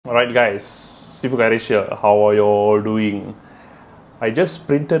Alright guys, Sifu Gairish here. How are you all doing? I just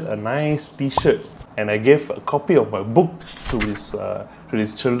printed a nice t-shirt and I gave a copy of my book to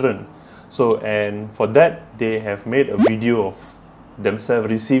his children. So, and for that they have made a video of themselves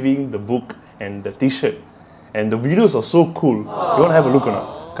receiving the book and the t-shirt. And the videos are so cool. You want to have a look or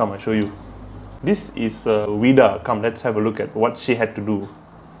not? Come, I'll show you. This is Vida. Come, let's have a look at what she had to do.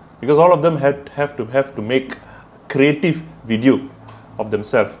 Because all of them have to make a creative video of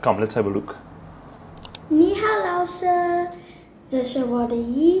themselves. Come, let's have a look. 你好，老师，这是我的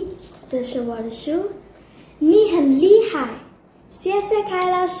衣，这是我的书，你很厉害，谢谢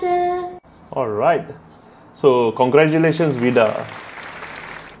凯老师。Alright, so congratulations Vida.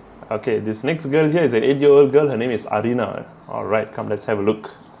 Okay, this next girl here is an 8-year-old girl. Her name is Arina. Alright, come, let's have a look.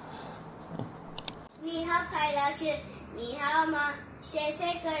 你好，凯老师，你好吗？谢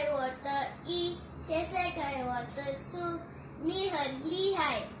谢给我的衣，谢谢给我的书，你很厉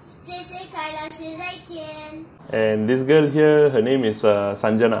害，谢谢凯老师，再见。 And this girl here, her name is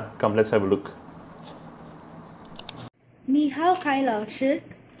Sanjana. Come, let's have a look. 你好，凯老师，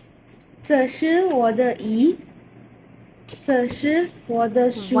这是我的衣，这是我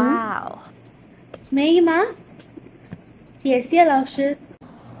的书。Wow. 美吗？谢谢老师。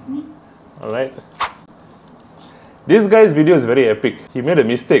 Alright. This guy's video is very epic. He made a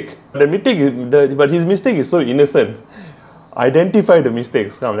mistake. But his mistake is so innocent. Identify the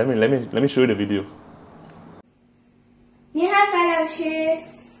mistakes. Come, let me show you the video. 你好，凯老师，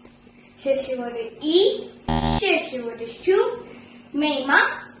这是我的衣，这是我的书，美吗？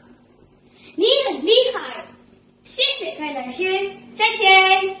你很厉害，谢谢凯老师，再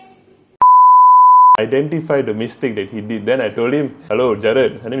见。 Identify the mistake that he did. Then I told him, hello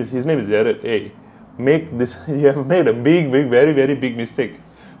Jared, his name is Jared. Hey, make this, you have made a very big mistake.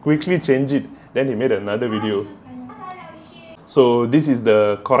 Quickly change it. Then he made another video. So this is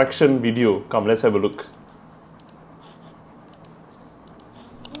the correction video. Come, let's have a look.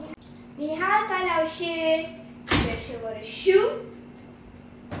 你好，凯老师，这是我的书，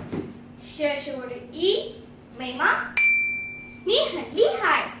这是我的衣，美吗？你很厉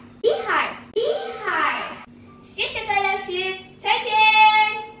害，厉害，厉害！谢谢凯老师，再见。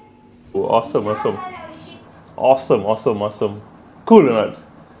 Oh, awesome. Cool or not?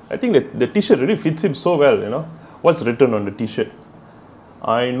 I think that the t-shirt really fits him so well, you know. What's written on the t-shirt?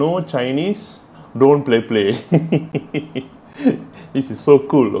 I know Chinese, don't play. This is so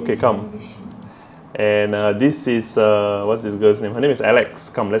cool. Okay, come. And this is, what's this girl's name? Her name is Alex.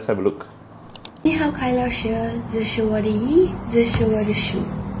 Come, let's have a look. 你好，凯老师，这是我的衣，这是我的书。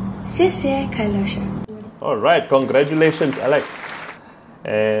谢谢凯老师。 Alright, congratulations Alex.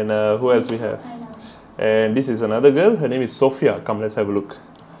 And who else we have? And this is another girl. Her name is Sophia. Come, let's have a look.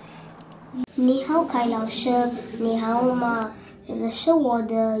 你好，凯老师，你好吗？这是我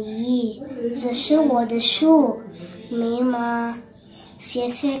的衣，这是我的书，美吗？谢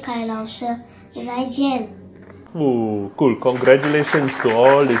谢凯老师，再见。 Oh, cool. Congratulations to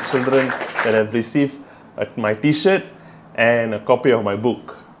all these children that have received my t-shirt and a copy of my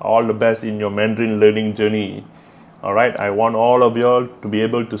book. All the best in your Mandarin learning journey. Alright, I want all of y'all to be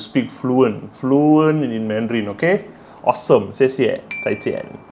able to speak fluent in Mandarin, okay? Awesome. 谢谢，再见。